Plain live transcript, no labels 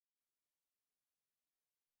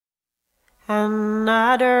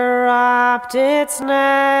Another wrapped its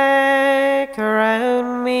neck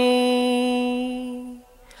around me.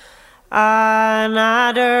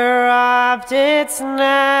 Another wrapped its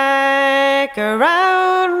neck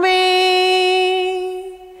around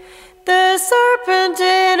me. The serpent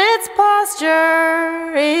in its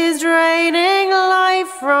posture is draining life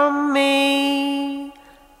from me.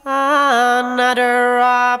 Another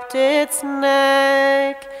wrapped its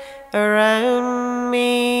neck around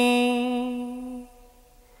me.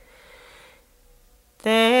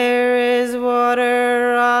 There is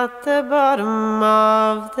water at the bottom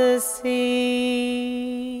of the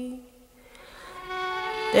sea.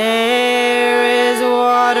 There is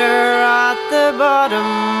water at the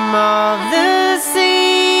bottom of the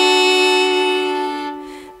sea.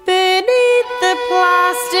 Beneath the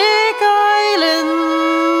plastic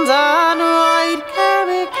islands and white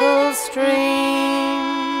chemical stream,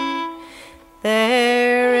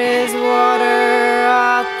 there is water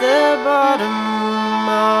at the bottom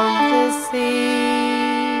of the sea.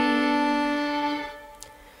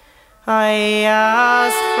 I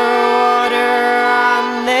asked for water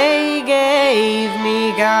and they gave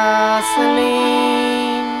me gasoline.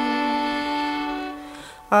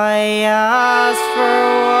 I asked for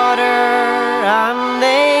water and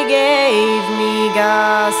they gave me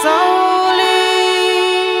gasoline.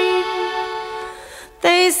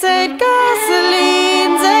 They said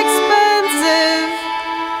gasoline's expensive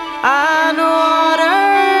and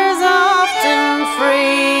water's often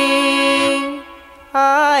free. I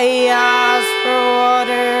asked for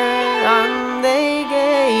water and they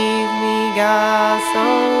gave me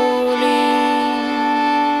gasoline.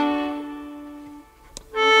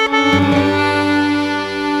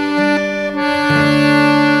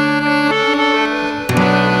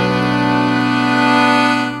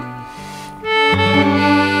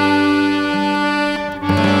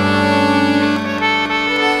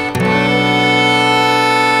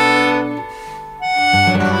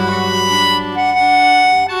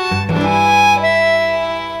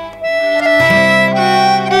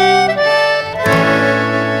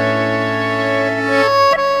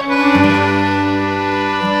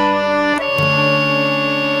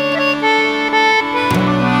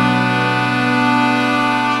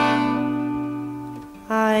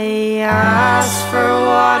 I asked for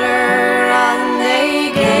water and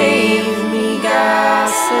they gave me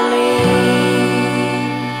gasoline.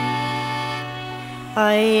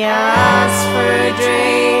 I asked for a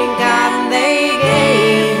drink and they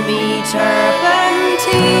gave me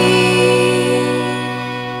turpentine.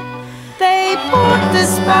 They put the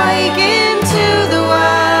spike into the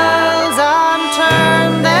wells and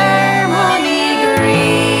turned their money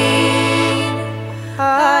green. I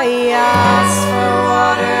asked for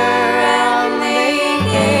water and they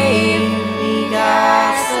gave me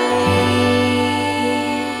gasoline.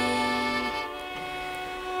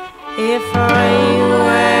 If I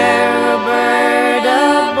were a bird, a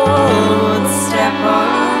bull would step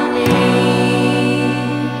on me.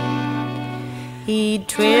 He'd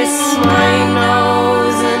twist my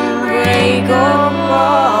nose and break up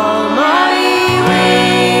all my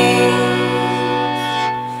wings.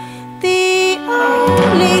 The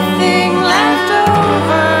only thing left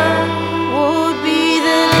over would be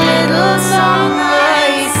the little song I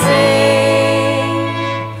sing.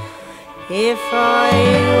 If I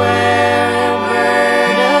were a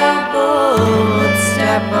bird, a bull would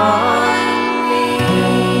step on me.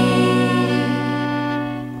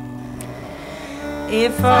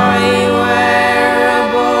 If I were a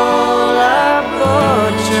bull, a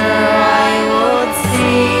butcher I would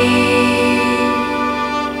see,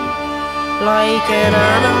 like an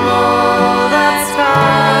animal that's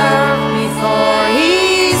starved before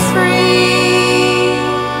he's free.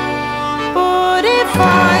 But if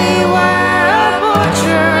I were a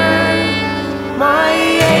butcher, my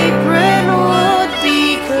apron would be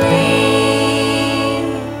clean.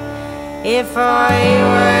 If I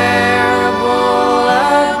were a bull, a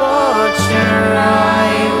butcher I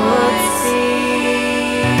would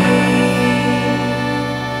see.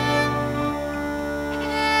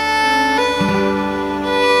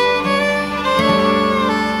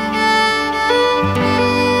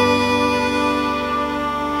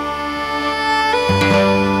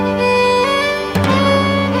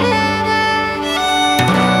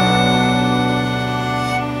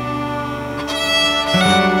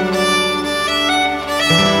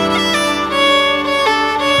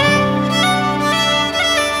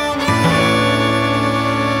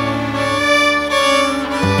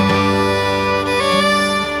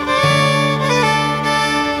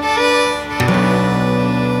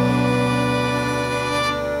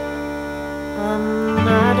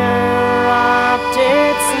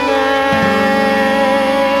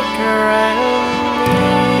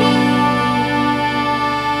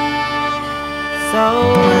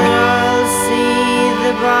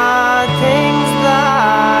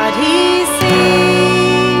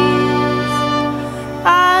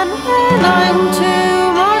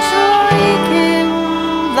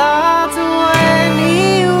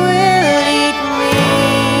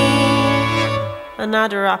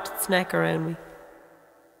 another wrapped its neck around me.